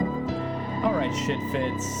All right, shit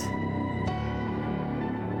fits.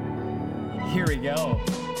 Here we go.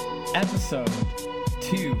 Episode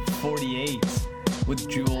 248 with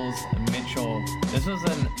Jules Mitchell. This was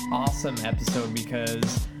an awesome episode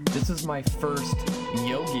because this was my first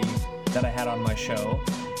yogi that I had on my show.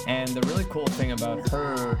 And the really cool thing about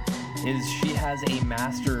her is she has a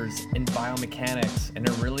master's in biomechanics and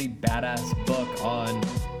a really badass book on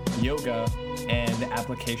yoga and the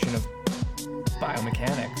application of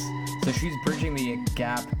biomechanics. So she's bridging the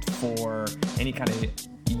gap for any kind of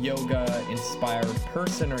yoga-inspired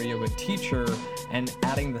person or yoga teacher and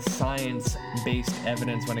adding the science-based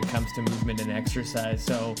evidence when it comes to movement and exercise.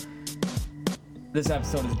 So this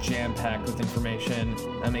episode is jam-packed with information.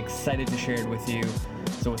 I'm excited to share it with you.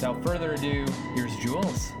 So without further ado, here's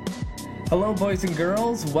Jules. Hello, boys and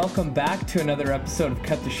girls. Welcome back to another episode of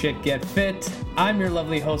Cut the Shit, Get Fit. I'm your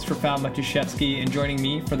lovely host, Rafał Matuszewski, and joining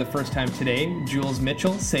me for the first time today, Jules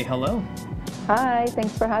Mitchell. Say hello. Hi,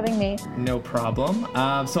 thanks for having me. No problem.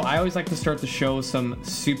 So I always like to start the show with some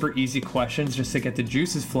super easy questions just to get the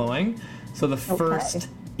juices flowing. So the first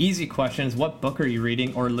easy question is, what book are you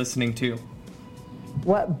reading or listening to?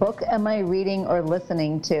 What book am I reading or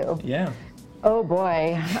listening to? Yeah. Oh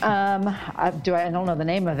boy, I don't know the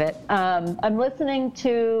name of it. I'm listening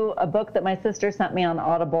to a book that my sister sent me on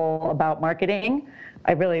Audible about marketing.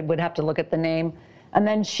 I really would have to look at the name. And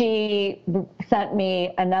then she sent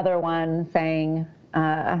me another one saying,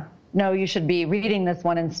 no, you should be reading this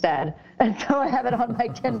one instead. And so I have it on my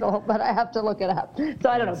Kindle, but I have to look it up.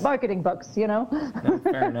 So I don't know, marketing books, you know? No,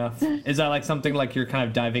 fair enough. Is that like something like you're kind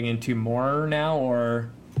of diving into more now,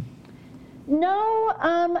 or? No,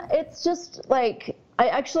 it's just like,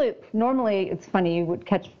 normally, it's funny, you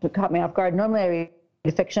caught me off guard. Normally I read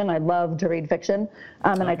fiction. I love to read fiction,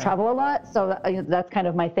 and I travel a lot, so that's kind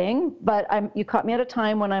of my thing. But you caught me at a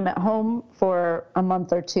time when I'm at home for a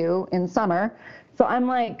month or two in summer, so I'm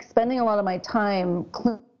like spending a lot of my time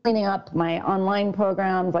cleaning up my online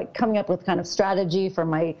programs, like coming up with kind of strategy for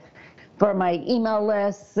my email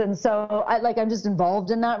lists. And so I'm just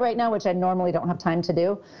involved in that right now, which I normally don't have time to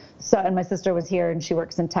do. So, and my sister was here and she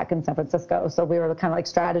works in tech in San Francisco. So we were kind of like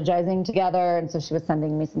strategizing together. And so she was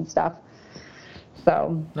sending me some stuff.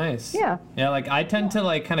 So nice. Yeah. Yeah. Like I tend to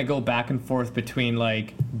like kind of go back and forth between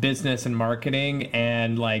like business and marketing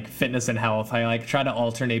and like fitness and health. I like try to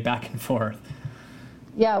alternate back and forth.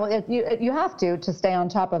 Yeah. Well, you have to stay on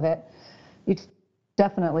top of it. You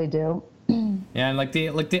definitely do. Yeah, and like the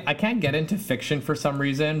I can't get into fiction for some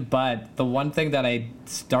reason, but the one thing that I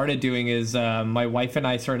started doing is my wife and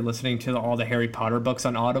I started listening to all the Harry Potter books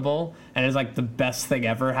on Audible, and it's like the best thing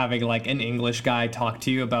ever having like an English guy talk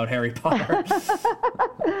to you about Harry Potter.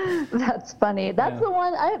 That's funny. That's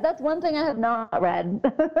that's one thing I have not read.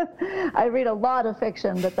 I read a lot of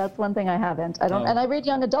fiction, but that's one thing I haven't. And I read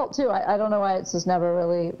young adult too. I don't know why it's just never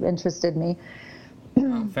really interested me.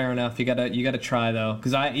 Oh, fair enough. You gotta try though,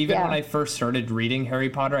 because when I first started reading Harry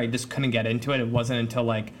Potter, I just couldn't get into it. It wasn't until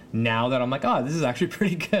like now that I'm like, oh, this is actually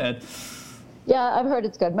pretty good. Yeah, I've heard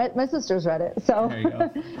it's good. My sister's read it, so there you go.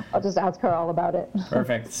 I'll just ask her all about it.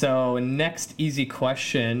 Perfect. So next easy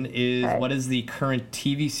question is, what is the current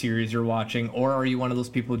TV series you're watching, or are you one of those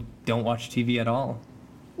people who don't watch TV at all?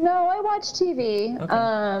 No, I watch TV.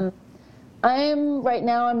 Okay. Right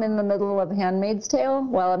now I'm in the middle of Handmaid's Tale.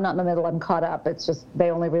 Well, I'm not in the middle, I'm caught up. It's just, they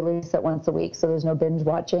only release it once a week, so there's no binge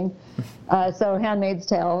watching. So Handmaid's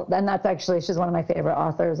Tale, and that's actually, she's one of my favorite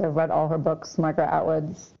authors. I've read all her books, Margaret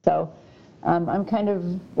Atwood's. So I'm kind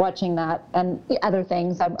of watching that and other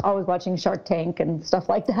things. I'm always watching Shark Tank and stuff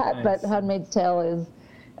like that, nice. But Handmaid's Tale is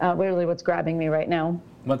really what's grabbing me right now.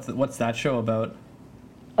 What's that show about?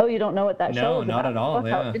 Oh, you don't know what that show is about? No, not at all. Oh,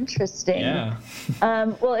 how interesting. Yeah.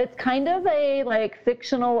 Well, it's kind of a like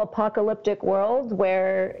fictional apocalyptic world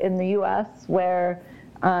where in the U.S. where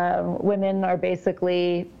women are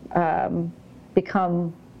basically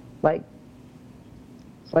become like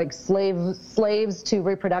slaves to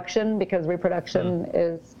reproduction because reproduction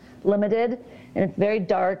is limited, and it's very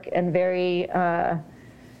dark and very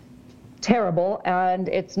terrible, and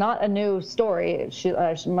it's not a new story.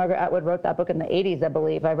 Margaret Atwood wrote that book in the 80s, I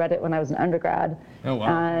believe. I read it when I was an undergrad. Oh,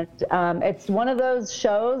 wow. And it's one of those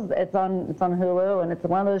shows, it's on Hulu, and it's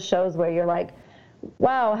one of those shows where you're like,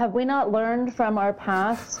 wow, have we not learned from our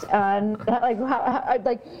past? And it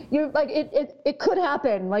could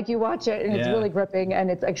happen. Like you watch it and it's really gripping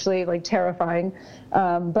and it's actually like terrifying,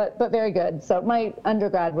 but very good. So my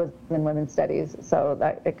undergrad was in women's studies, so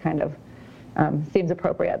that it kind of seems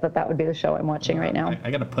appropriate that would be the show I'm watching right now.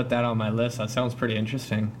 I got to put that on my list. That sounds pretty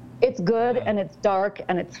interesting. It's good and it's dark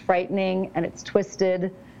and it's frightening and it's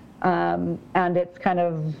twisted, and it's kind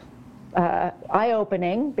of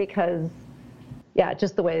eye-opening because yeah,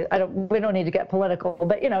 just the way, we don't need to get political,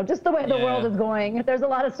 but just the way the world is going. There's a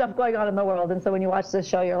lot of stuff going on in the world. And so when you watch this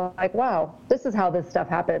show, you're like, wow, this is how this stuff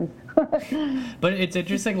happens. But it's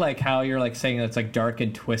interesting, like how you're like saying it's like dark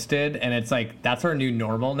and twisted, and it's like that's our new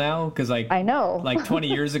normal now. Because like I know, like 20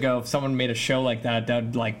 years ago, if someone made a show like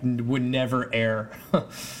that like would never air.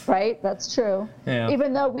 Right, that's true. Yeah.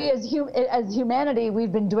 Even though we as humanity,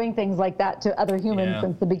 we've been doing things like that to other humans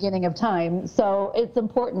since the beginning of time. So it's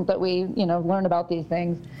important that we learn about these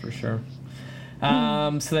things. For sure.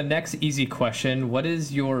 So the next easy question, what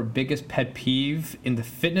is your biggest pet peeve in the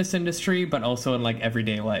fitness industry, but also in like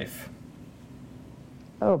everyday life?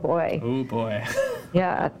 Oh boy. Oh boy.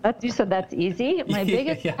 Yeah, you said that's easy. My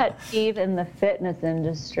biggest pet peeve in the fitness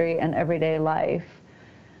industry and everyday life.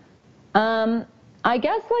 I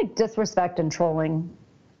guess like disrespect and trolling.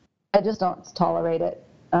 I just don't tolerate it.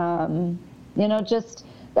 Just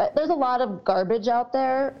there's a lot of garbage out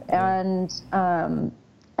there, and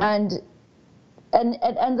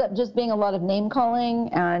it ends up just being a lot of name calling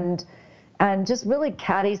and just really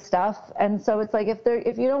catty stuff. And so it's like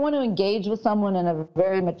if you don't want to engage with someone in a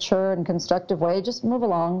very mature and constructive way, just move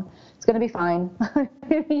along. It's going to be fine.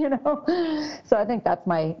 So I think that's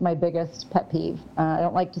my biggest pet peeve. I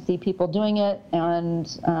don't like to see people doing it,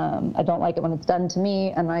 and I don't like it when it's done to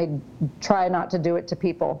me, and I try not to do it to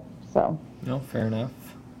people. So no, fair enough.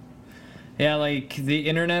 Yeah, like the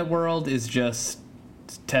internet world is just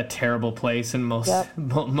a terrible place in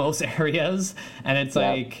most areas, and it's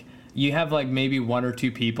like you have like maybe one or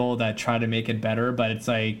two people that try to make it better, but it's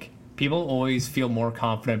like people always feel more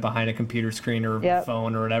confident behind a computer screen or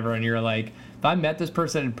phone or whatever, and you're like, if I met this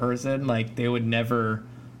person in person, like they would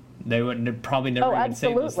probably never even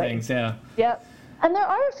say those things. Yep. And there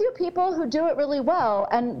are a few people who do it really well,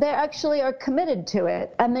 and they actually are committed to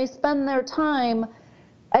it, and they spend their time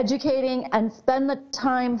educating and spend the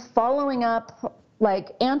time following up,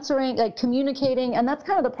 like answering, like communicating. And that's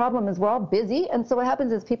kind of the problem, is we're all busy. And so what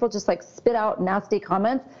happens is people just like spit out nasty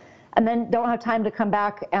comments and then don't have time to come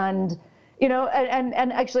back and,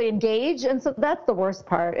 and actually engage. And so that's the worst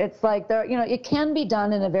part. It's like it can be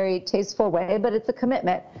done in a very tasteful way, but it's a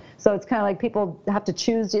commitment. So it's kind of like people have to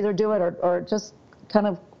choose to either do it or just kind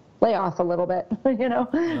of lay off a little bit, be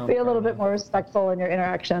a little bit more respectful in your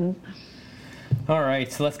interactions. All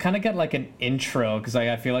right, so let's kind of get like an intro, because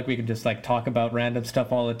I feel like we could just like talk about random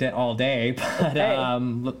stuff all day.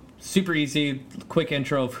 But super easy, quick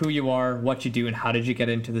intro of who you are, what you do, and how did you get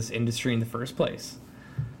into this industry in the first place?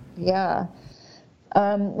 Yeah.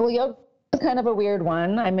 Well, yoga is kind of a weird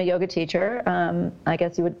one. I'm a yoga teacher. I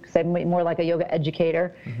guess you would say more like a yoga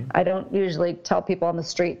educator. Mm-hmm. I don't usually tell people on the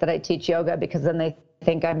street that I teach yoga, because then they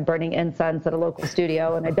think I'm burning incense at a local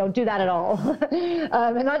studio, and I don't do that at all.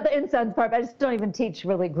 And not the incense part, but I just don't even teach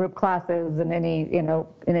really group classes in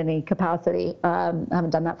any capacity. I haven't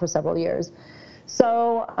done that for several years.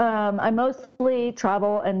 So I mostly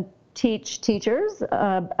travel and teach teachers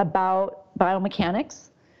about biomechanics.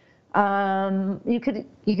 You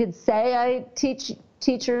could say I teach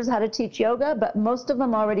teachers how to teach yoga, but most of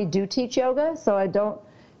them already do teach yoga, so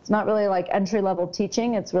it's not really like entry-level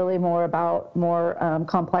teaching. It's really more about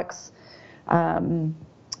complex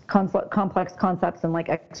concepts and like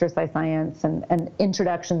exercise science and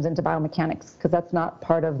introductions into biomechanics, because that's not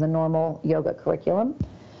part of the normal yoga curriculum.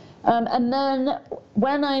 And then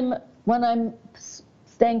when I'm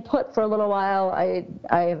staying put for a little while, I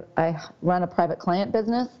run a private client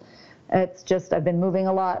business. It's just I've been moving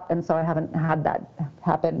a lot, and so I haven't had that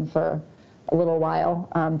happen for a little while,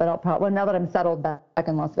 but I'll probably, now that I'm settled back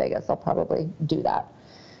in Las Vegas, I'll probably do that.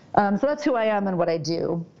 So that's who I am and what I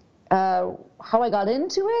do. How I got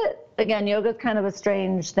into it, again, yoga is kind of a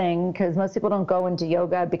strange thing, because most people don't go into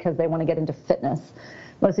yoga because they want to get into fitness.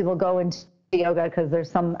 Most people go into yoga because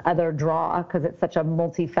there's some other draw, because it's such a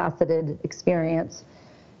multifaceted experience.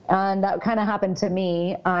 And that kind of happened to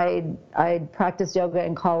me. I practiced yoga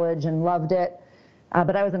in college and loved it.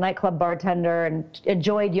 But I was a nightclub bartender and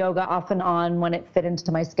enjoyed yoga off and on when it fit into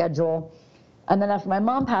my schedule. And then after my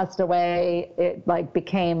mom passed away, it like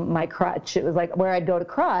became my crutch. It was like where I'd go to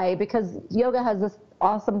cry, because yoga has this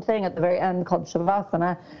awesome thing at the very end called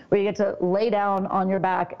Shavasana, where you get to lay down on your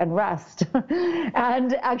back and rest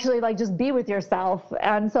and actually like just be with yourself.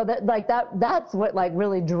 And so that's what like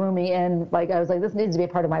really drew me in. Like I was like, this needs to be a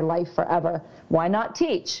part of my life forever. Why not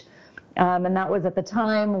teach? And that was at the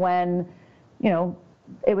time when,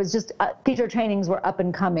 it was just teacher trainings were up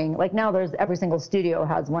and coming. Like now there's every single studio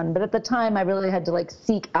has one, but at the time I really had to like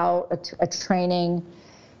seek out a training,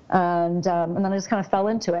 and then I just kind of fell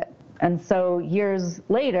into it. And so years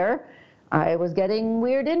later, I was getting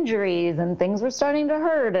weird injuries and things were starting to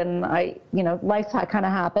hurt, and life kind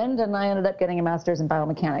of happened, and I ended up getting a master's in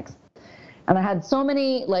biomechanics. And I had so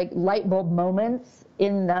many like light bulb moments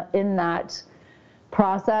in that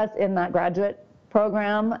process, in that graduate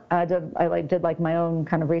program. I did like my own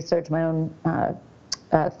kind of research, my own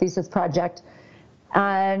thesis project.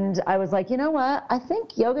 And I was like, you know what? I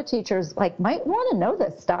think yoga teachers like might want to know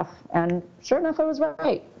this stuff. And sure enough, I was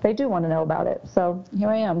right. They do want to know about it. So here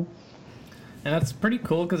I am. And that's pretty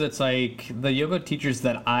cool because it's like the yoga teachers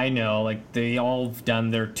that I know, like they all have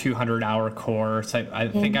done their 200-hour course. I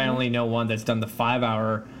think I only know one that's done the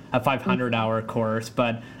 500-hour course,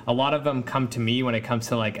 but a lot of them come to me when it comes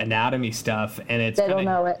to like anatomy stuff, and it's they don't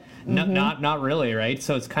know it. Not really, right?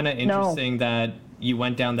 So it's kind of interesting that you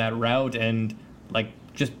went down that route and like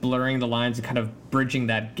just blurring the lines and kind of bridging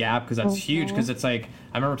that gap, because that's huge. Because it's like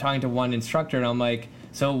I remember talking to one instructor and I'm like,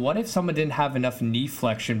 so what if someone didn't have enough knee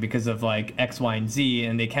flexion because of like X, Y, and Z,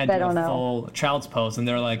 and they can't do a full child's pose, and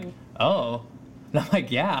they're like, oh. And I'm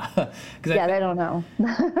like, yeah. They don't know.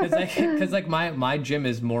 Because like my gym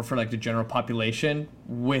is more for like the general population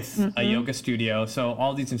with a yoga studio. So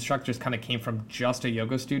all these instructors kind of came from just a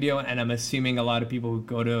yoga studio, and I'm assuming a lot of people who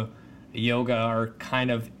go to yoga are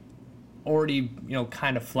kind of already,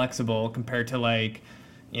 kind of flexible compared to like,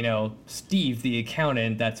 Steve, the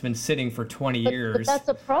accountant that's been sitting for 20 years. But that's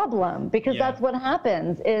a problem, because that's what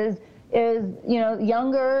happens is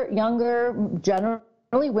younger generally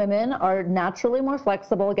women are naturally more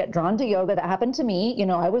flexible, get drawn to yoga. That happened to me.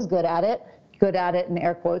 I was good at it in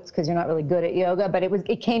air quotes, because you're not really good at yoga, but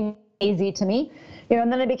it came easy to me, and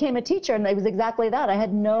then I became a teacher, and it was exactly that. I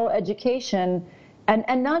had no education,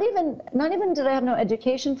 and not even did I have no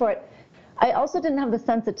education for it. I also didn't have the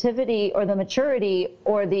sensitivity or the maturity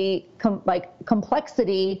or the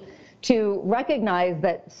complexity to recognize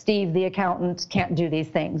that Steve, the accountant, can't do these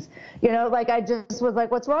things. I just was like,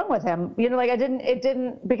 what's wrong with him?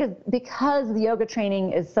 Because the yoga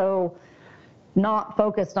training is so not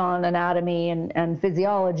focused on anatomy and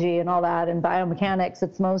physiology and all that and biomechanics.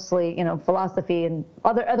 It's mostly, philosophy and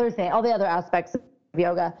other things, all the other aspects of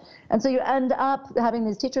yoga. And so you end up having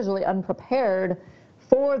these teachers really unprepared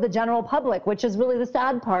for the general public, which is really the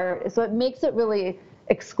sad part. So it makes it really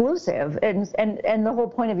exclusive, and the whole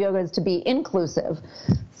point of yoga is to be inclusive.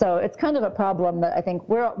 So it's kind of a problem that I think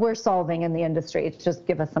we're solving in the industry. It's just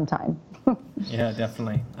give us some time. Yeah,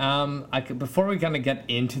 definitely. Before we kind of get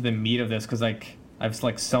into the meat of this, because I have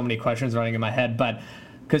like so many questions running in my head, but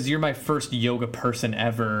because you're my first yoga person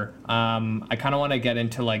ever, I kind of want to get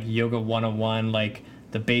into like yoga 101, like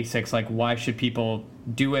the basics, like why should people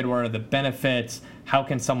do it? What are the benefits? How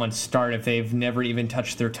can someone start if they've never even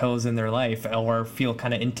touched their toes in their life, or feel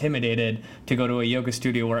kind of intimidated to go to a yoga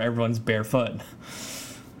studio where everyone's barefoot?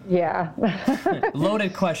 Yeah.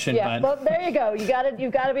 Loaded question, but well, there you go. You got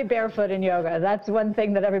to be barefoot in yoga. That's one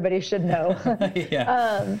thing that everybody should know.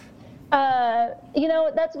 Yeah.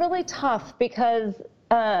 That's really tough because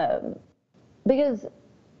we're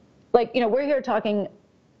here talking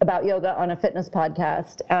about yoga on a fitness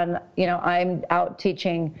podcast, and I'm out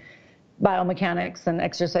teaching biomechanics and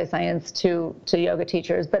exercise science to yoga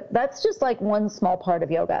teachers, but that's just like one small part of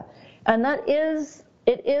yoga, and it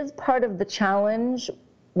is part of the challenge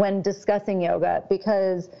when discussing yoga,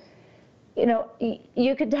 because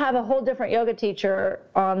you could have a whole different yoga teacher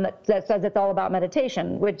that says it's all about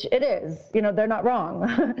meditation, which it is. They're not wrong.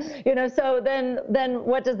 So then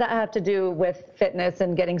what does that have to do with fitness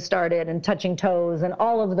and getting started and touching toes and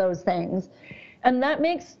all of those things? And that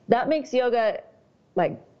makes yoga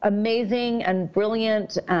like amazing and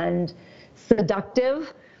brilliant and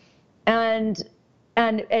seductive, and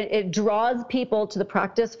it draws people to the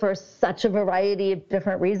practice for such a variety of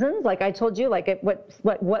different reasons. Like I told you,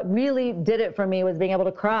 what really did it for me was being able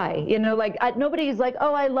to cry. Nobody's like,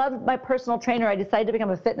 oh, I love my personal trainer. I decided to become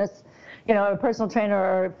a personal trainer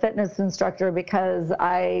or a fitness instructor because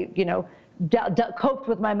I, coped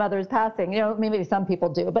with my mother's passing. Maybe some people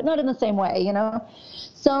do, but not in the same way.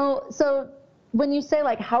 So when you say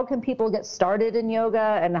like, how can people get started in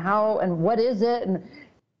yoga, and what is it,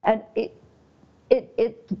 and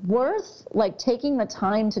it's worth like taking the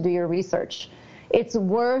time to do your research. It's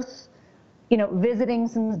worth, visiting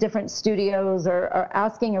some different studios or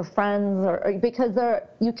asking your friends, or because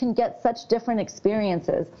you can get such different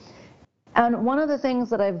experiences. And one of the things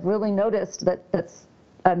that I've really noticed that's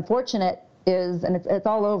unfortunate is, and it's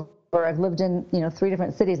all over. I've lived in 3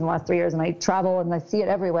 different cities in the last 3 years, and I travel and I see it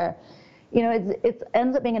everywhere. It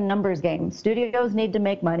ends up being a numbers game. Studios need to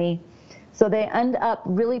make money. So they end up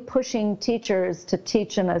really pushing teachers to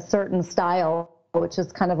teach in a certain style, which is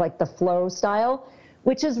kind of like the flow style,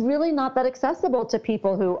 which is really not that accessible to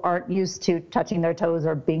people who aren't used to touching their toes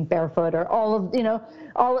or being barefoot or all of,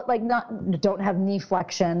 don't have knee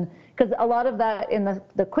flexion, because a lot of that in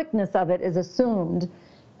the quickness of it is assumed.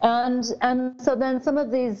 And so then some of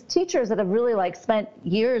these teachers that have really like spent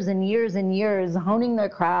years and years and years honing their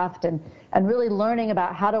craft and really learning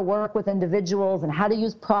about how to work with individuals and how to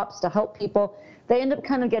use props to help people, they end up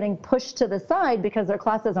kind of getting pushed to the side because their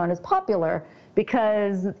classes aren't as popular,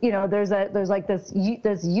 because there's like this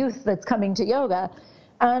youth that's coming to yoga.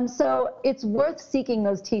 And so it's worth seeking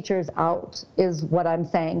those teachers out, is what I'm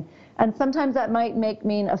saying. And sometimes that might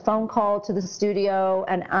mean a phone call to the studio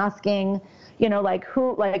and asking, what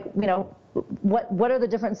are the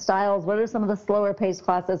different styles? What are some of the slower paced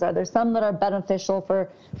classes? Are there some that are beneficial for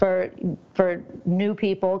new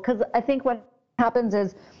people? Because I think what happens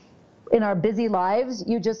is, in our busy lives,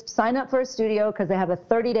 you just sign up for a studio because they have a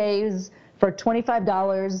 30 days for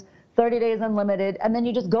 $25, 30 days unlimited, and then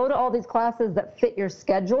you just go to all these classes that fit your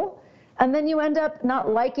schedule, and then you end up not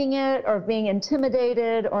liking it or being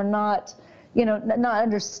intimidated or not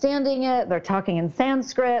understanding it. They're talking in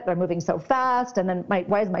Sanskrit, they're moving so fast, and then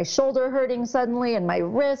why is my shoulder hurting suddenly and my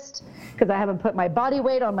wrist, because I haven't put my body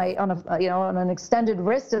weight on an extended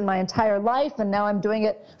wrist in my entire life, and now I'm doing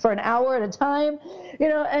it for an hour at a time,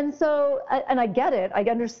 and so I get it. I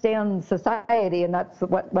understand society, and that's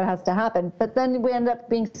what has to happen, but then we end up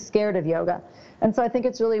being scared of yoga. And so I think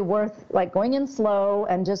it's really worth like going in slow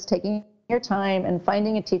and just taking your time and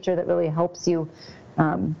finding a teacher that really helps you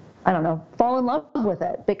fall in love with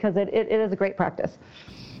it, because it is a great practice.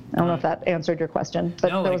 I don't know if that answered your question,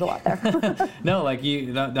 but there was a lot there. No,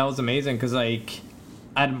 that was amazing, because I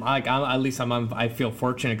feel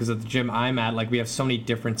fortunate, because at the gym I'm at, we have so many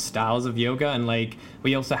different styles of yoga, and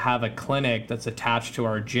we also have a clinic that's attached to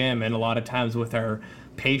our gym, and a lot of times with our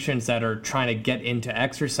patients that are trying to get into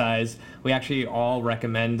exercise, we actually all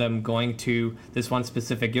recommend them going to this one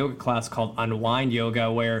specific yoga class called Unwind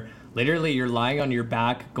Yoga, where literally you're lying on your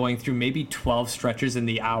back going through maybe 12 stretches in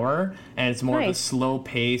the hour, and it's more of a slow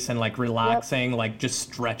pace and relaxing, just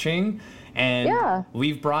stretching. And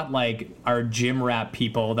we've brought our gym rat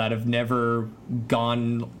people that have never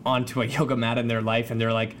gone onto a yoga mat in their life, and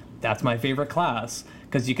they're like, that's my favorite class,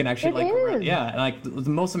 because you can actually the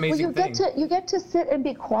most amazing thing. You get to sit and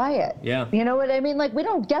be quiet. Yeah. You know what I mean? We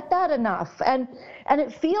don't get that enough, and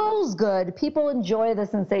it feels good. People enjoy the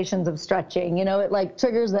sensations of stretching. It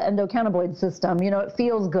triggers the endocannabinoid system. It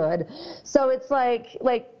feels good. So it's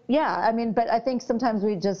but I think sometimes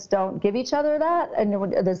we just don't give each other that,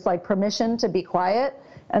 and this permission to be quiet.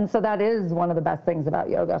 And so that is one of the best things about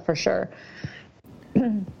yoga, for sure.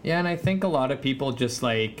 Yeah, and I think a lot of people just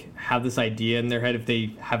have this idea in their head. If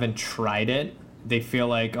they haven't tried it, they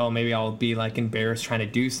feel oh, maybe I'll be embarrassed trying to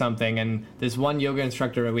do something. And this one yoga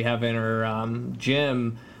instructor that we have in our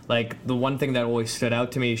gym, the one thing that always stood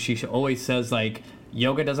out to me, she always says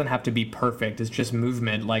yoga doesn't have to be perfect. It's just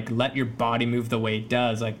movement. Let your body move the way it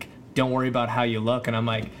does. Don't worry about how you look. And I'm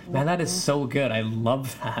man, that is so good. I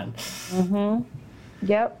love that. Mm-hmm.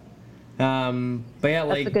 Yep. But yeah,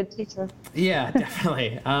 that's a good teacher. Yeah,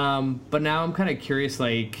 definitely. But now I'm kind of curious,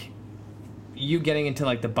 you getting into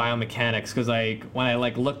the biomechanics, because when I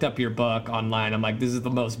looked up your book online, I'm this is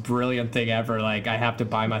the most brilliant thing ever. I have to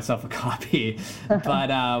buy myself a copy.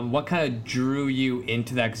 But what kind of drew you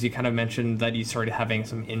into that? Because you kind of mentioned that you started having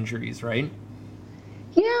some injuries, right?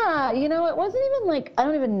 Yeah, it wasn't even I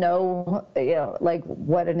don't even know,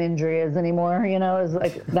 what an injury is anymore. It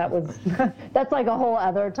was that's a whole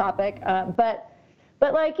other topic. But I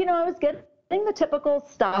was getting the typical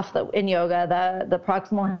stuff that in yoga, the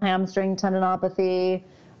proximal hamstring tendinopathy,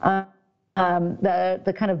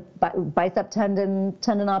 the kind of bicep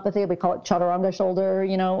tendinopathy, we call it chaturanga shoulder.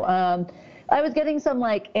 I was getting some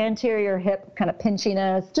anterior hip kind of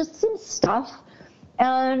pinchiness, just some stuff.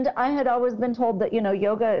 And I had always been told that,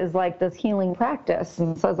 yoga is this healing practice.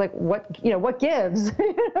 And so I was what gives?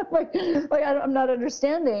 I'm not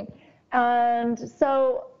understanding. And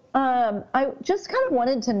so I just kind of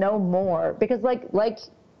wanted to know more, because like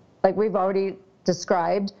we've already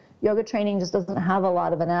described, yoga training just doesn't have a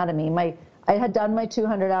lot of anatomy. I had done my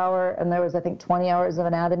 200-hour, and there was, I think, 20 hours of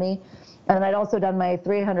anatomy. And I'd also done my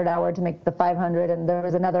 300-hour to make the 500, and there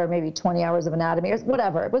was another maybe 20 hours of anatomy, or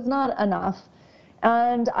whatever. It was not enough.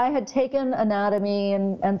 And I had taken anatomy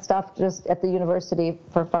and stuff just at the university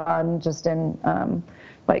for fun, just in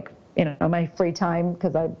my free time,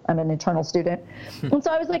 because I'm an eternal student. And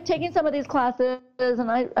so I was taking some of these classes,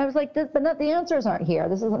 and I was but the answers aren't here.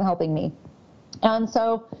 This isn't helping me. And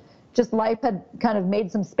so just life had kind of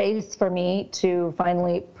made some space for me to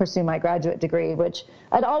finally pursue my graduate degree, which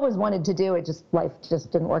I'd always wanted to do. Life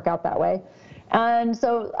just didn't work out that way. And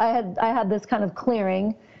so I had this kind of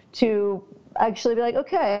clearing to actually be like,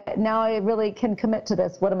 okay, now I really can commit to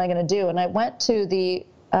this. What am I going to do? And I went to the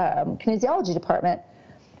kinesiology department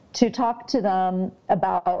to talk to them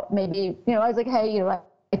about maybe, I was like, hey, I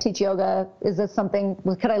teach yoga. Is this something,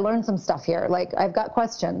 could I learn some stuff here? Like, I've got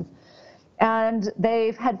questions. And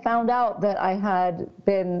they had found out that I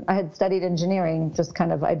had studied engineering, just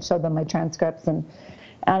kind of, I'd showed them my transcripts and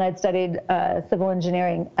I'd studied civil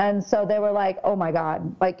engineering. And so they were like, oh my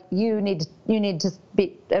God, like you need to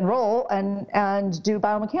enroll and do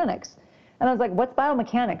biomechanics. And I was like, what's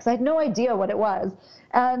biomechanics? I had no idea what it was.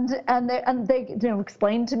 And they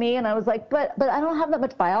explained to me, and I was like, but I don't have that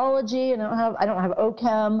much biology, and I don't have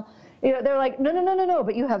OChem. They're like, no,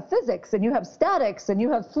 but you have physics, and you have statics, and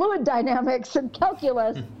you have fluid dynamics and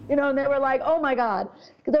calculus, and they were like, oh my God,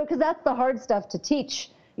 because that's the hard stuff to teach.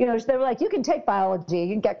 They were like, you can take biology,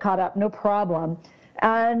 you can get caught up, no problem.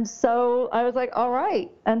 And so I was like, all right.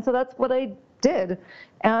 And so that's what I did.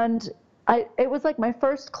 And it was like my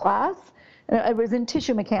first class. I was in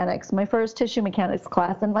tissue mechanics, my first tissue mechanics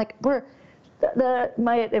class, and like happened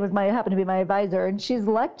to be my advisor, and she's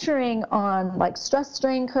lecturing on like stress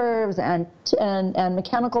strain curves and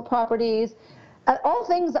mechanical properties, all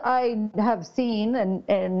things I have seen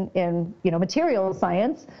in material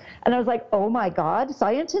science, and I was like, oh my God,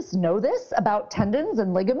 scientists know this about tendons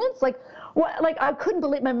and ligaments, like. What, like I couldn't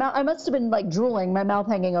believe my mouth. I must have been like drooling, my mouth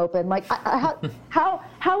hanging open. Like,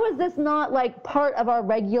 how is this not like part of our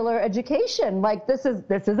regular education? Like, this is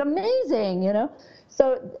amazing,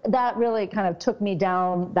 So that really kind of took me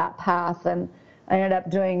down that path, and I ended up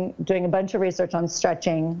doing a bunch of research on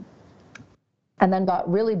stretching, and then got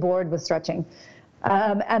really bored with stretching.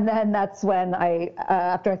 And then that's when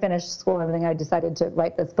after I finished school and everything, I decided to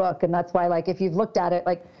write this book, and that's why, like, if you've looked at it,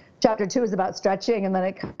 like. Chapter 2 is about stretching, and then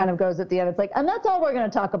it kind of goes at the end. It's like, and that's all we're going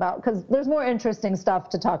to talk about, because there's more interesting stuff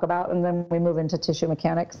to talk about, and then we move into tissue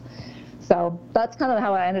mechanics. So that's kind of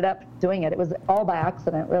how I ended up doing it. It was all by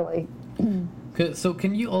accident, really. So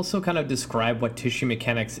can you also kind of describe what tissue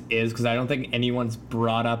mechanics is? Because I don't think anyone's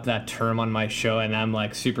brought up that term on my show, and I'm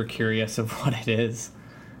like super curious of what it is.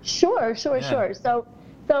 Sure.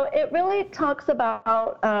 So it really talks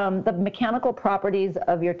about the mechanical properties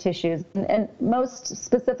of your tissues, and most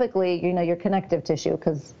specifically, your connective tissue,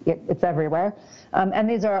 because it's everywhere. And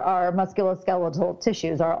these are our musculoskeletal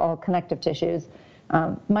tissues, are all connective tissues,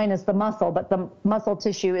 minus the muscle, but the muscle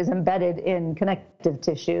tissue is embedded in connective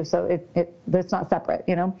tissue, so it's not separate,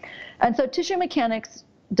 And so tissue mechanics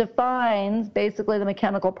defines basically the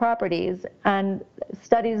mechanical properties and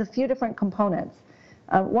studies a few different components.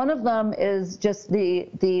 One of them is just the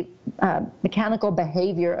mechanical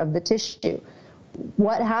behavior of the tissue.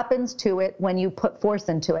 What happens to it when you put force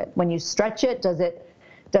into it? When you stretch it, does it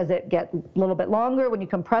get a little bit longer? When you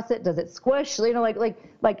compress it, does it squish?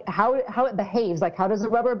 Like how it behaves. Like, how does a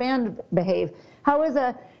rubber band behave? How is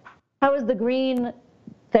the green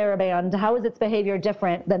TheraBand? How is its behavior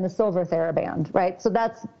different than the silver TheraBand? Right. So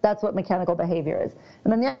that's what mechanical behavior is.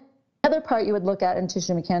 And then the other part you would look at in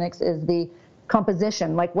tissue mechanics is the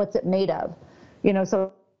composition, like what's it made of,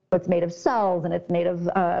 so it's made of cells, and it's made of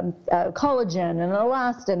collagen and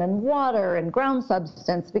elastin and water and ground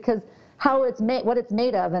substance, because what it's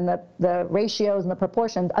made of and the ratios and the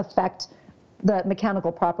proportions affect the mechanical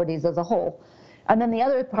properties as a whole. And then the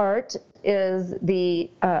other part is the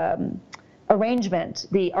arrangement,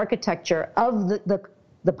 the architecture of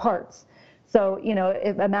the parts. So,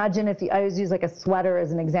 imagine I always use like a sweater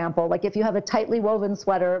as an example. Like, if you have a tightly woven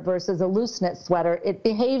sweater versus a loose knit sweater, it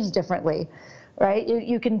behaves differently, right?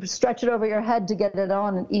 You can stretch it over your head to get it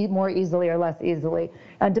on and eat more easily or less easily.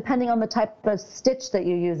 And depending on the type of stitch that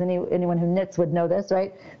you use, anyone who knits would know this,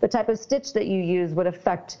 right? The type of stitch that you use would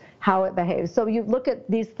affect how it behaves. So you look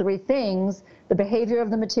at these three things: the behavior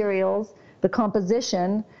of the materials, the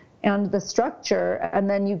composition, and the structure, and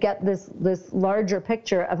then you get this larger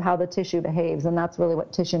picture of how the tissue behaves, and that's really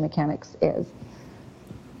what tissue mechanics is.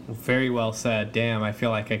 Very well said. Damn, I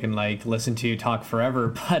feel like I can like listen to you talk forever.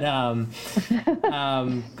 But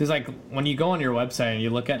because like when you go on your website and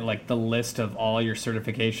you look at like the list of all your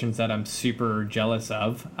certifications that I'm super jealous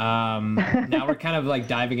of, now we're kind of like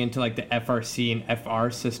diving into like the FRC and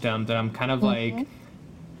FR systems, and I'm kind of like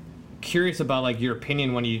curious about like your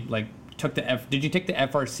opinion when you like took did you take the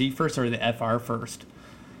FRC first or the FR first?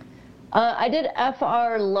 I did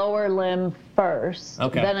FR lower limb first.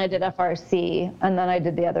 Okay. Then I did FRC, and then I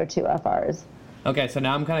did the other two FRs. Okay, so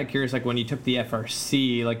now I'm kind of curious, like when you took the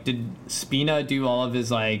FRC, like did Spina do all of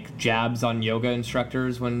his like jabs on yoga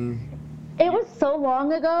instructors when? It was so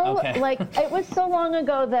long ago. Okay. Like it was so long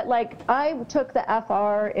ago that like I took the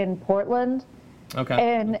FR in Portland,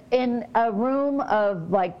 Okay. In a room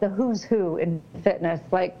of like the who's who in fitness,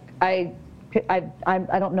 like I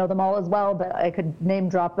don't know them all as well, but I could name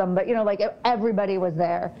drop them. But like everybody was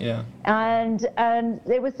there. Yeah. And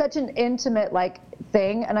it was such an intimate like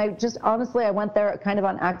thing. And I just honestly, I went there kind of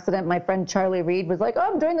on accident. My friend Charlie Reed was like,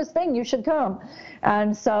 "Oh, I'm doing this thing. You should come."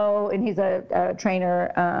 And he's a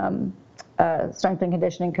trainer, strength and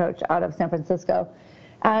conditioning coach out of San Francisco.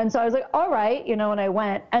 And so I was like, all right, and I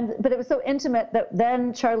went. But it was so intimate that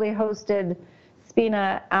then Charlie hosted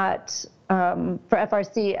Spina for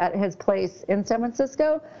FRC at his place in San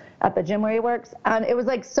Francisco at the gym where he works. And it was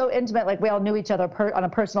like so intimate, like we all knew each other on a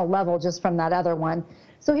personal level just from that other one.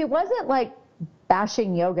 So he wasn't like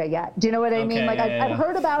bashing yoga yet. Do you know what I mean? Like I've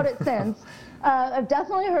heard about it since. I've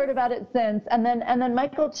definitely heard about it since. And then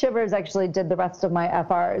Michael Chivers actually did the rest of my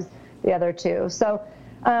FRs, the other two. So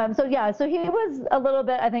he was a little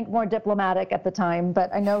bit, I think, more diplomatic at the time,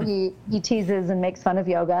 but I know he teases and makes fun of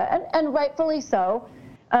yoga, and rightfully so.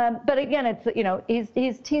 But again, it's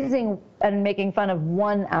he's teasing and making fun of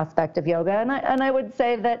one aspect of yoga, and I would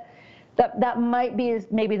say that might be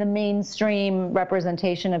maybe the mainstream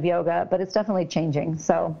representation of yoga, but it's definitely changing.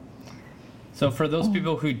 So for those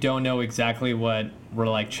people who don't know exactly what we're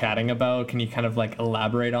like chatting about, can you kind of like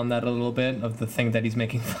elaborate on that a little bit of the thing that he's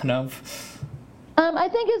making fun of? I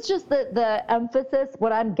think it's just the emphasis,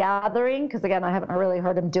 what I'm gathering, because again, I haven't really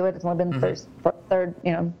heard him do it. It's only been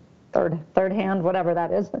third hand, whatever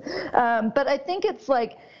that is. But I think it's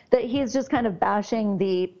like that he's just kind of bashing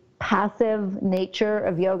the passive nature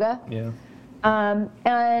of yoga. Yeah.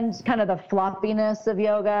 And kind of the floppiness of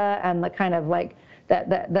yoga and the kind of like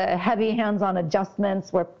the heavy hands-on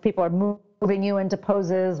adjustments where people are moving you into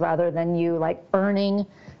poses rather than you like earning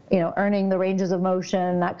the ranges of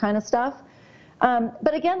motion, that kind of stuff.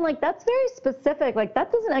 But again, like that's very specific. Like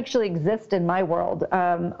that doesn't actually exist in my world.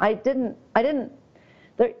 I didn't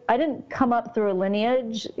come up through a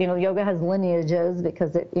lineage. Yoga has lineages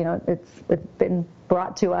because it's been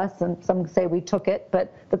brought to us, and some say we took it,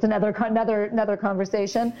 but that's another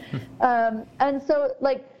conversation. And so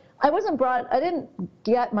like I didn't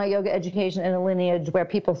get my yoga education in a lineage where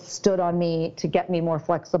people stood on me to get me more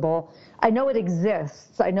flexible. I know it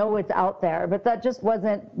exists. I know it's out there, but that just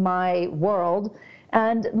wasn't my world.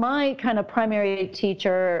 And my kind of primary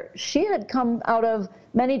teacher, she had come out of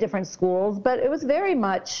many different schools, but it was very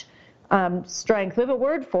much strength. We have a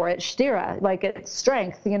word for it, sthira, like it's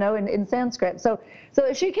strength, in Sanskrit. So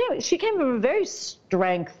she came from a very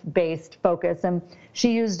strength-based focus, and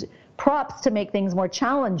she used props to make things more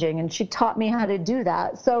challenging, and she taught me how to do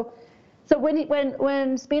that. So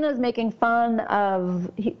when Spina's making fun of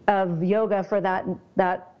yoga for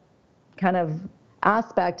that kind of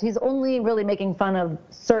aspect, he's only really making fun of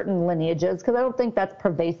certain lineages, because I don't think that's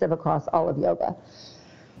pervasive across all of yoga.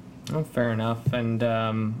 Oh, fair enough. And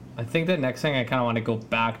I think the next thing I kind of want to go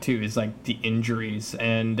back to is like the injuries.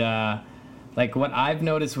 And like what I've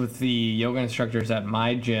noticed with the yoga instructors at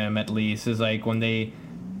my gym, at least, is like when they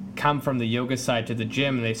come from the yoga side to the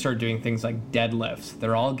gym and they start doing things like deadlifts,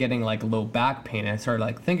 they're all getting like low back pain. And I started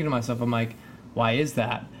like thinking to myself, I'm like, why is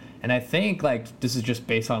that? And I think like this is just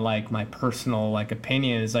based on like my personal like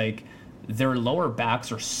opinion, is like their lower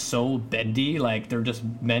backs are so bendy, like they're just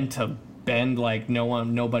meant to bend like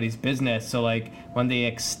nobody's business. So like when they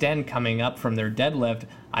extend coming up from their deadlift,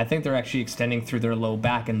 I think they're actually extending through their low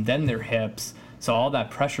back and then their hips. So all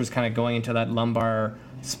that pressure is kind of going into that lumbar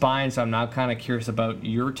spine. So I'm now kind of curious about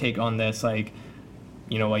your take on this, like,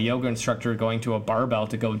 a yoga instructor going to a barbell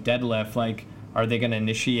to go deadlift, like, are they going to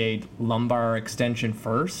initiate lumbar extension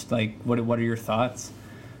first? Like, what are your thoughts?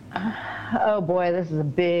 Oh boy, this is a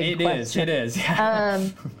big question. It is. Yeah.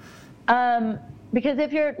 Because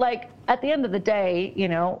if you're like, at the end of the day,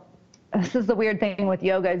 this is the weird thing with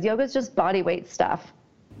yoga, is yoga's just body weight stuff.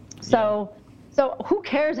 So who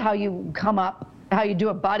cares how you come up, how you do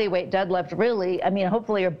a body weight deadlift, really? I mean,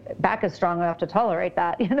 hopefully your back is strong enough to tolerate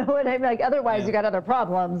that. You know what I mean? Like, otherwise you got other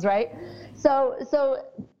problems, right?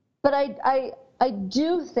 But I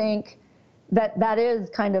do think that is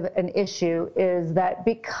kind of an issue, is that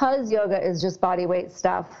because yoga is just body weight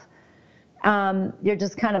stuff, you're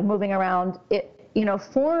just kind of moving around.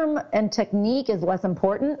 Form and technique is less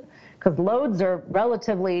important because loads are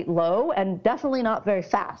relatively low and definitely not very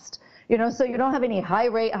fast. So you don't have any high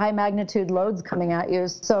rate, high magnitude loads coming at you.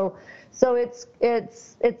 So it's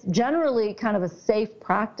generally kind of a safe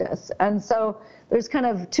practice. And so there's kind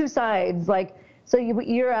of two sides. Like, so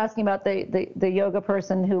you're asking about the yoga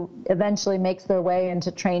person who eventually makes their way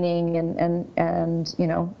into training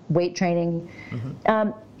and weight training.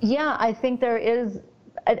 Mm-hmm. I think there is.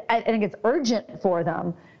 I think it's urgent for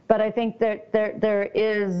them, but I think that there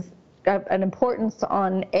is an importance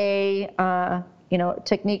on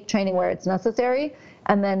technique training where it's necessary,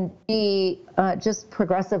 and then B, just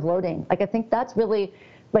progressive loading. Like, I think that's really,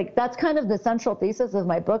 like, that's kind of the central thesis of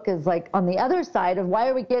my book, is like on the other side of why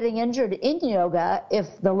are we getting injured in yoga if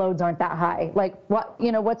the loads aren't that high? Like,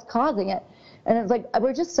 what's causing it? And it's like,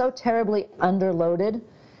 we're just so terribly underloaded.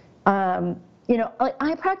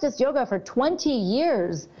 I practiced yoga for 20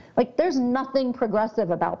 years. Like, there's nothing progressive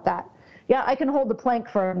about that. Yeah, I can hold the plank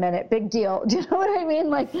for a minute. Big deal. Do you know what I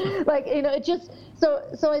mean? It just,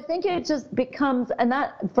 so I think it just becomes, and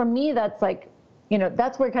that, for me, that's like,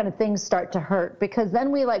 that's where kind of things start to hurt, because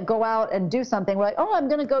then we like go out and do something. We're like, oh, I'm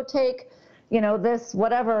going to go take, this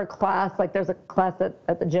whatever class. Like, there's a class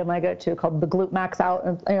at the gym I go to called the Glute Max Out,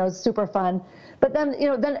 and, it's super fun. But then,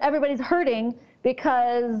 then everybody's hurting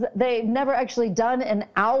because they've never actually done an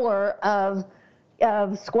hour of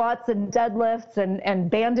squats and deadlifts and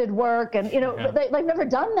banded work, and they've never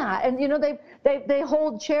done that, and they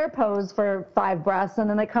hold chair pose for 5 breaths and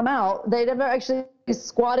then they come out. They never actually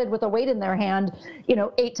squatted with a weight in their hand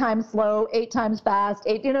 8 times slow, 8 times fast,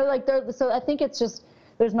 so I think it's just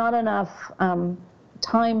there's not enough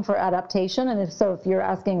time for adaptation. And if you're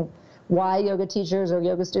asking why yoga teachers or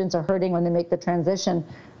yoga students are hurting when they make the transition,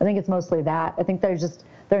 I think it's mostly that. I think they're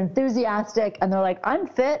enthusiastic and they're like, I'm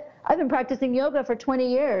fit, I've been practicing yoga for 20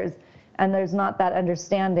 years, and there's not that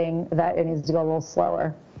understanding that it needs to go a little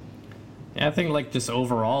slower. Yeah, I think like just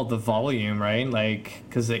overall the volume, right? Like,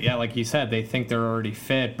 because like you said, they think they're already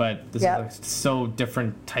fit, but this is like so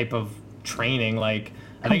different type of training. Like,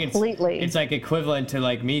 I think it's like equivalent to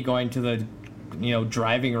like me going to the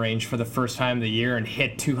driving range for the first time of the year and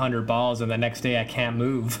hit 200 balls, and the next day I can't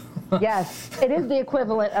move. Yes, it is the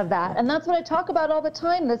equivalent of that. And that's what I talk about all the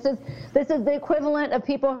time. This is the equivalent of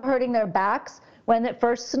people hurting their backs when it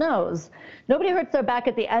first snows. Nobody hurts their back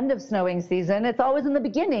at the end of snowing season. It's always in the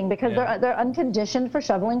beginning, because they're unconditioned for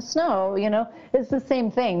shoveling snow. It's the same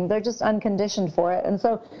thing. They're just unconditioned for it. And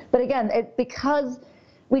so, but again, because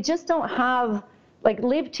we just don't have, like,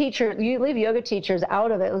 leave yoga teachers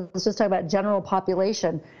out of it. Let's just talk about general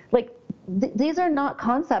population. Like, these are not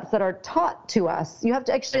concepts that are taught to us. You have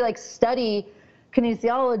to actually like study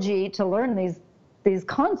kinesiology to learn these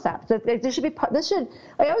concepts. This should,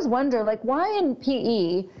 I always wonder, like, why in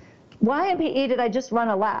PE did I just run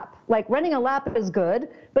a lap? Like, running a lap is good,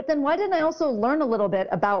 but then why didn't I also learn a little bit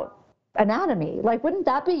about anatomy? Like, wouldn't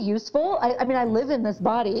that be useful? I mean, I live in this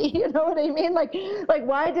body, you know what I mean? Like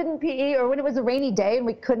why didn't PE, or when it was a rainy day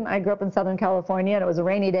and I grew up in Southern California and it was a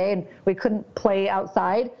rainy day and we couldn't play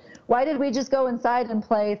outside, why did we just go inside and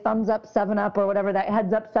play thumbs up, 7-Up, or whatever that,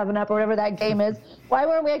 heads up, 7-Up, or whatever that game is? Why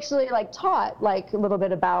weren't we actually like taught like a little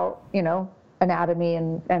bit about, anatomy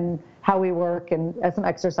and how we work and some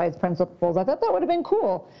exercise principles? I thought that would have been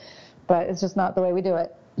cool, but it's just not the way we do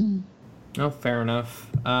it. Oh, fair enough.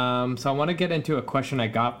 So I want to get into a question I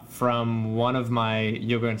got from one of my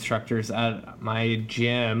yoga instructors at my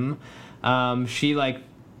gym. She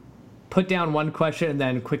put down one question and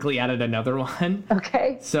then quickly added another one.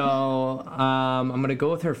 Okay. So I'm going to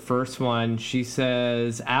go with her first one. She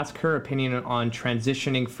says, ask her opinion on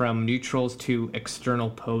transitioning from neutrals to external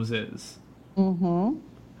poses. Mm-hmm.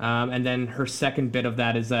 And then her second bit of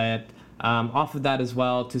that is that, off of that as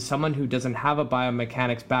well, to someone who doesn't have a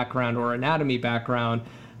biomechanics background or anatomy background,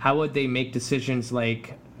 how would they make decisions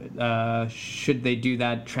like, should they do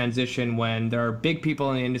that transition when there are big people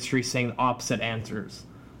in the industry saying opposite answers?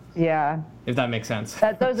 Yeah. If that makes sense.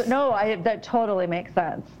 That totally makes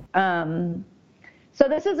sense. So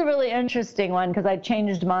this is a really interesting one because I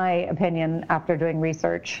changed my opinion after doing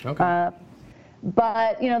research. Okay.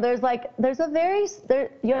 But yoga is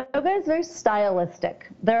very stylistic.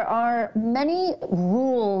 There are many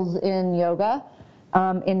rules in yoga,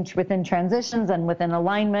 within transitions and within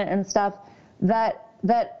alignment and stuff that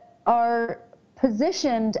are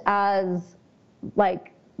positioned as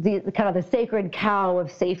like the kind of the sacred cow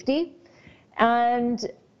of safety, and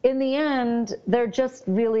in the end, they're just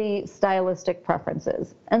really stylistic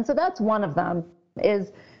preferences. And so that's one of them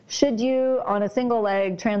is, should you, on a single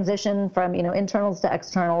leg, transition from, internals to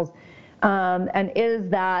externals? And is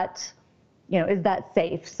that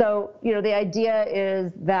safe? So, the idea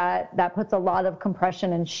is that puts a lot of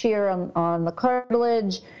compression and shear on the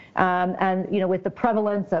cartilage. And, with the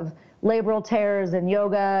prevalence of labral tears in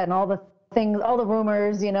yoga and all the things, all the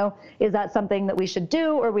rumors, is that something that we should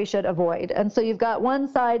do or we should avoid? And so you've got one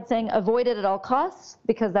side saying avoid it at all costs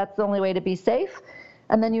because that's the only way to be safe.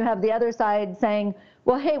 And then you have the other side saying,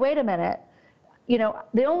 well, hey, wait a minute.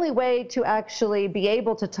 The only way to actually be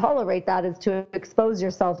able to tolerate that is to expose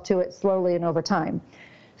yourself to it slowly and over time.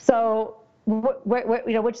 So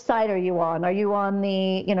which side are you on? Are you on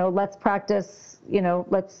the, let's practice,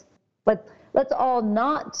 let's all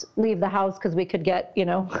not leave the house because we could get,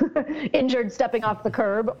 injured stepping off the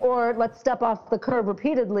curb, or let's step off the curb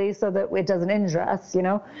repeatedly so that it doesn't injure us,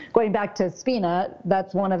 Going back to Spina,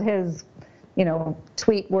 that's one of his,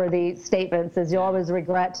 tweet-worthy statements is you always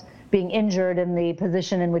regret being injured in the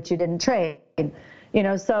position in which you didn't train.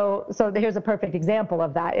 So here's a perfect example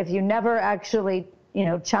of that. If you never actually,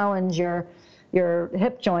 challenge your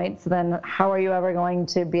hip joints, then how are you ever going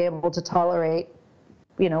to be able to tolerate,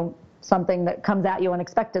 something that comes at you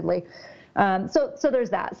unexpectedly? So there's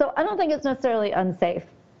that. So I don't think it's necessarily unsafe.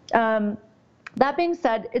 That being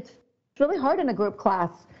said, it's really hard in a group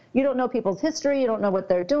class. You don't know people's history. You don't know what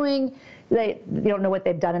they're doing. You don't know what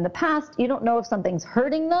they've done in the past. You don't know if something's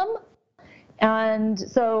hurting them. And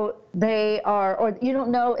so or you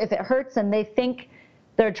don't know if it hurts and they think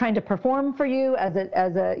they're trying to perform for you as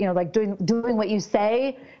a like doing what you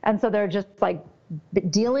say. And so they're just like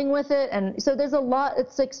dealing with it. And so there's a lot,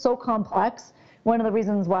 it's like so complex. One of the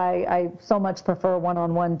reasons why I so much prefer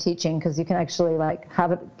one-on-one teaching, because you can actually like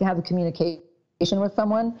have a communication with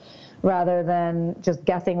someone rather than just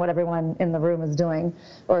guessing what everyone in the room is doing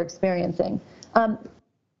or experiencing.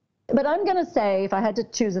 But I'm going to say, if I had to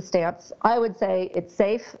choose a stance, I would say it's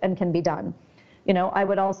safe and can be done. I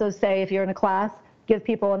would also say, if you're in a class, give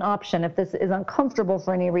people an option. If this is uncomfortable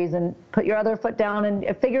for any reason, put your other foot down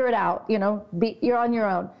and figure it out. You're on your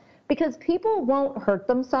own. Because people won't hurt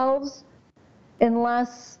themselves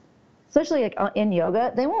unless, especially like in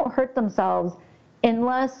yoga, they won't hurt themselves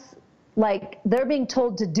unless like they're being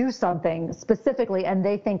told to do something specifically and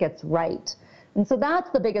they think it's right. And so that's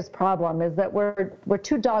the biggest problem, is that we're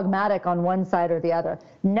too dogmatic on one side or the other.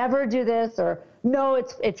 Never do this, or no,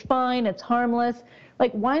 it's fine, it's harmless.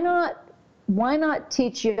 Like, why not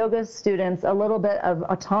teach yoga students a little bit of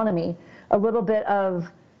autonomy, a little bit of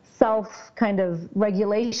self kind of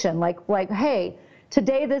regulation, like hey,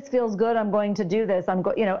 today this feels good, I'm going to do this,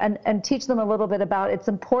 and teach them a little bit about it's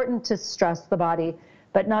important to stress the body,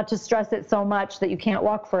 but not to stress it so much that you can't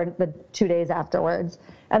walk for the 2 days afterwards.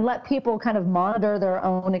 And let people kind of monitor their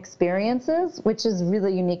own experiences, which is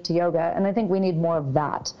really unique to yoga. And I think we need more of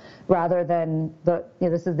that rather than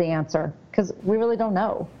this is the answer, because we really don't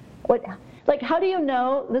know. How do you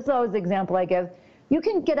know? This is always the example I give. You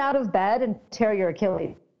can get out of bed and tear your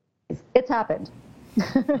Achilles. It's happened,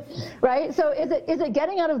 right? So is it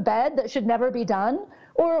getting out of bed that should never be done?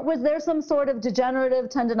 Or was there some sort of degenerative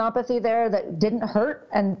tendinopathy there that didn't hurt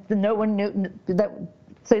and no one knew that,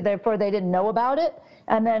 so therefore they didn't know about it?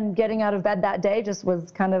 And then getting out of bed that day just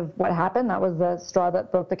was kind of what happened. That was the straw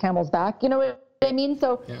that broke the camel's back. You know what I mean?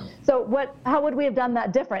 So, yeah. How would we have done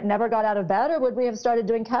that different? Never got out of bed, or would we have started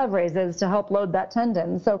doing calf raises to help load that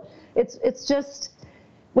tendon? So it's just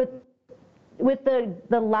with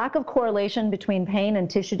the lack of correlation between pain and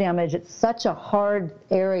tissue damage, it's such a hard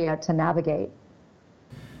area to navigate.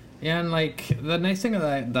 Yeah, and like the nice thing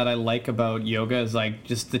that I like about yoga is like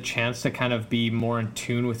just the chance to kind of be more in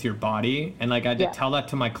tune with your body. And like I did tell that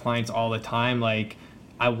to my clients all the time, like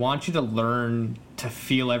I want you to learn to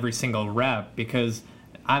feel every single rep, because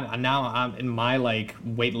I'm in my like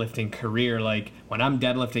weightlifting career, like when I'm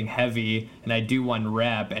deadlifting heavy and I do one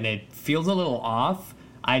rep and it feels a little off,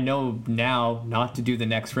 I know now not to do the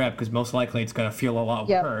next rep because most likely it's going to feel a lot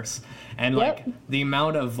worse. And like the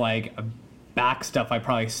amount of like back stuff I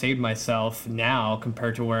probably saved myself now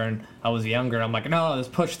compared to when I was younger. I'm like, no,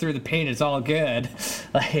 just push through the pain, it's all good.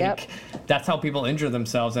 Like that's how people injure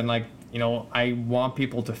themselves. And like, I want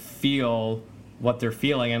people to feel what they're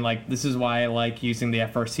feeling. And like, this is why I like using the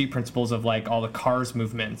FRC principles of like all the CARS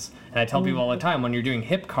movements. And I tell people all the time, when you're doing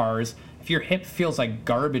hip CARS, if your hip feels like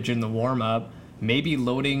garbage in the warm up, maybe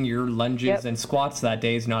loading your lunges and squats that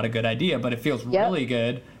day is not a good idea, but it feels really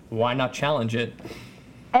good. Why not challenge it?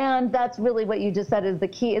 And that's really what you just said is the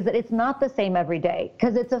key, is that it's not the same every day,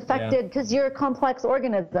 because it's affected, because you're a complex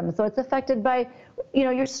organism. So it's affected by,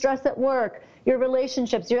 your stress at work, your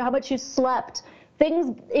relationships, how much you slept,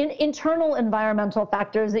 things, internal environmental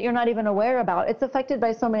factors that you're not even aware about. It's affected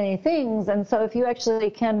by so many things. And so if you actually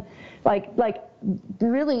can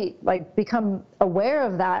really become aware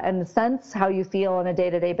of that and sense how you feel on a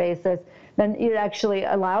day-to-day basis, then it actually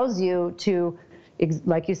allows you to,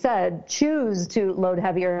 like you said, choose to load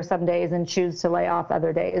heavier some days and choose to lay off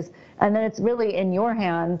other days. And then it's really in your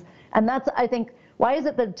hands. And that's, I think, why is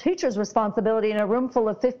it the teacher's responsibility in a room full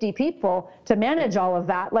of 50 people to manage all of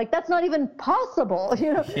that? Like, that's not even possible,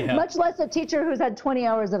 much less a teacher who's had 20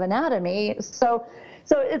 hours of anatomy. So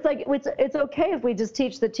it's like, it's okay if we just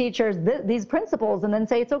teach the teachers these principles and then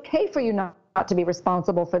say, it's okay for you not not to be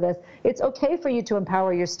responsible for this. It's okay for you to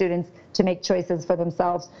empower your students to make choices for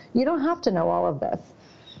themselves. You don't have to know all of this.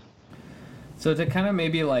 So to kind of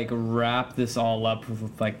maybe like wrap this all up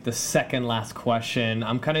with like the second last question,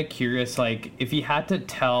 I'm kind of curious, like if you had to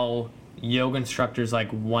tell yoga instructors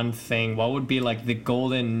like one thing, what would be like the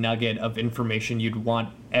golden nugget of information you'd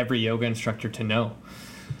want every yoga instructor to know?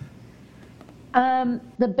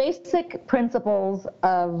 The basic principles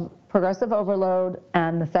of progressive overload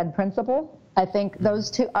and the SAID principle. I think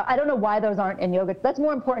those two, I don't know why those aren't in yoga. That's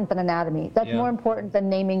more important than anatomy. That's more important than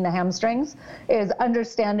naming the hamstrings, is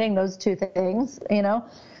understanding those two things, you know?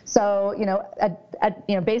 So, you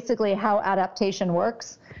know, basically how adaptation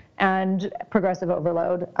works and progressive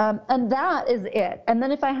overload. And that is it. And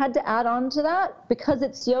then if I had to add on to that, because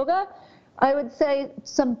it's yoga, I would say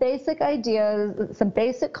some basic ideas, some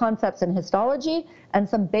basic concepts in histology, and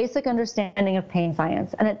some basic understanding of pain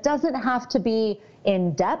science. And it doesn't have to be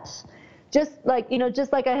in depth. Just like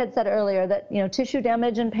I had said earlier, that, you know, tissue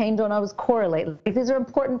damage and pain don't always correlate. Like, these are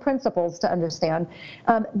important principles to understand.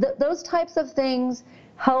 Those types of things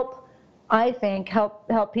help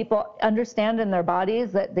people understand in their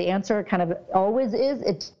bodies that the answer kind of always is,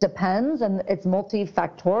 it depends, and it's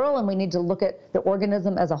multifactorial, and we need to look at the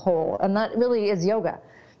organism as a whole. And that really is yoga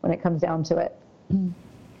when it comes down to it.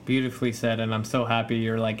 Beautifully said, and I'm so happy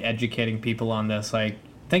you're like educating people on this. Like,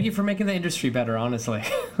 thank you for making the industry better, honestly.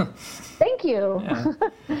 Thank you.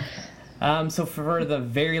 So for the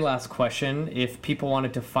very last question, if people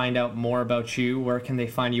wanted to find out more about you, where can they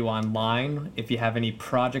find you online? If you have any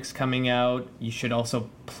projects coming out, you should also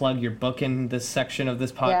plug your book in this section of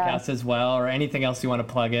this podcast as well, or anything else you want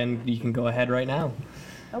to plug in, you can go ahead right now.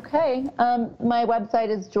 Okay. My website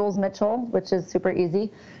is Jules Mitchell, which is super easy.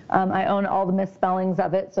 I own all the misspellings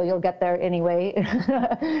of it, so you'll get there anyway.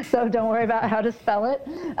 So don't worry about how to spell it.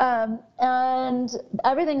 And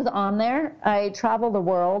everything's on there. I travel the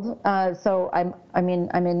world, so I'm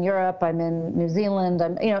in Europe, I'm in New Zealand,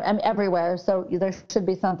 I'm everywhere. So there should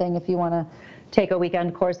be something if you want to take a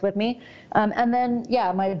weekend course with me. And then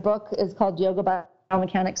my book is called Yoga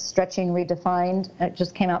Biomechanics Stretching Redefined. It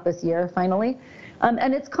just came out this year, finally.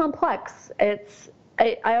 And it's complex.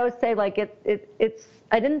 I always say, like, it's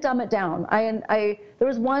I didn't dumb it down. There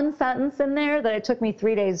was one sentence in there that it took me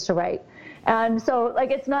 3 days to write. And so,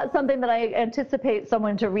 like, it's not something that I anticipate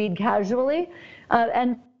someone to read casually.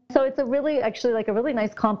 And so it's a really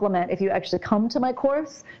nice compliment if you actually come to my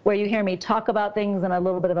course, where you hear me talk about things in a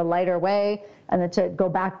little bit of a lighter way, and then to go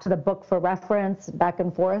back to the book for reference, back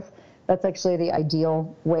and forth. That's actually the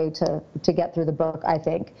ideal way to get through the book, I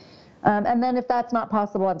think. And then if that's not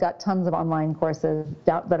possible, I've got tons of online courses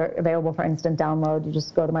that are available for instant download. You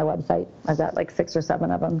just go to my website. I've got like 6 or 7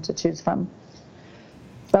 of them to choose from.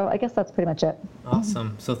 So I guess that's pretty much it.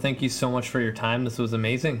 Awesome. So thank you so much for your time. This was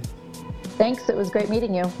amazing. Thanks. It was great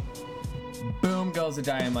meeting you. Boom goes the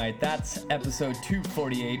dynamite. That's episode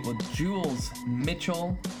 248 with Jules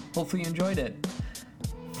Mitchell. Hopefully you enjoyed it.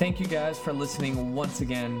 Thank you guys for listening once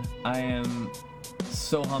again. I am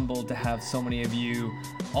so humbled to have so many of you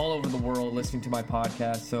all over the world listening to my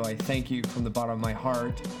podcast, so I thank you from the bottom of my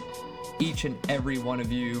heart. Each and every one of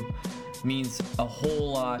you means a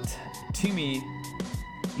whole lot to me.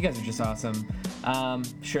 You guys are just awesome.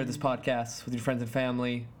 Share this podcast with your friends and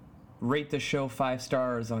family. Rate the show 5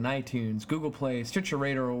 stars on iTunes, Google Play, Stitcher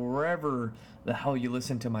Radio, or wherever the hell you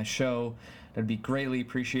listen to my show. That'd be greatly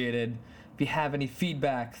appreciated. If you have any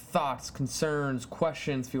feedback, thoughts, concerns,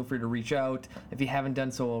 questions, feel free to reach out. If you haven't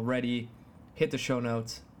done so already, hit the show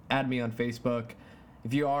notes, add me on Facebook.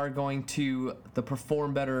 If you are going to the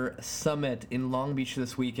Perform Better Summit in Long Beach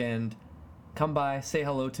this weekend, come by, say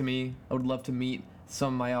hello to me. I would love to meet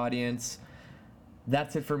some of my audience.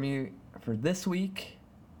 That's it for me for this week.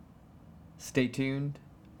 Stay tuned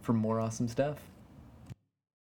for more awesome stuff.